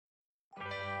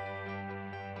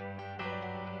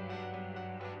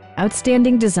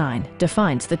Outstanding design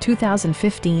defines the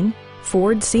 2015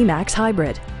 Ford C-Max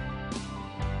Hybrid.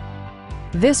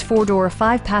 This four-door,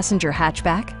 five-passenger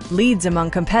hatchback leads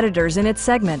among competitors in its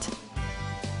segment.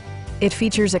 It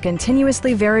features a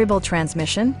continuously variable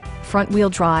transmission,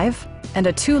 front-wheel drive, and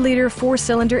a 2-liter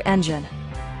four-cylinder engine.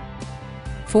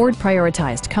 Ford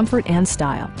prioritized comfort and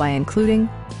style by including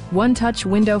one-touch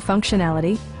window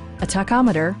functionality, a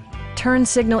tachometer, turn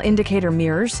signal indicator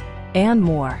mirrors, and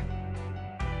more.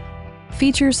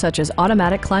 Features such as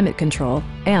automatic climate control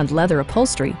and leather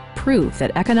upholstery prove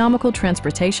that economical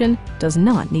transportation does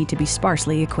not need to be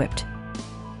sparsely equipped.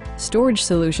 Storage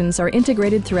solutions are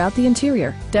integrated throughout the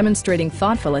interior, demonstrating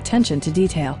thoughtful attention to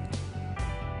detail.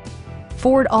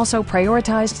 Ford also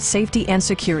prioritized safety and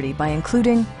security by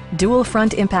including dual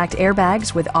front impact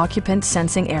airbags with occupant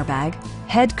sensing airbag,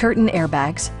 head curtain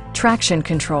airbags, traction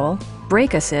control,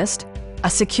 brake assist, a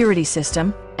security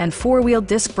system, and four-wheel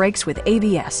disc brakes with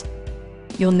ABS.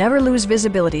 You'll never lose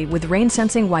visibility with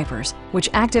rain-sensing wipers, which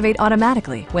activate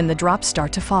automatically when the drops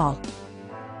start to fall.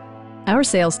 Our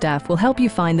sales staff will help you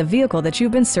find the vehicle that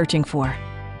you've been searching for.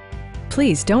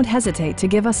 Please don't hesitate to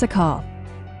give us a call.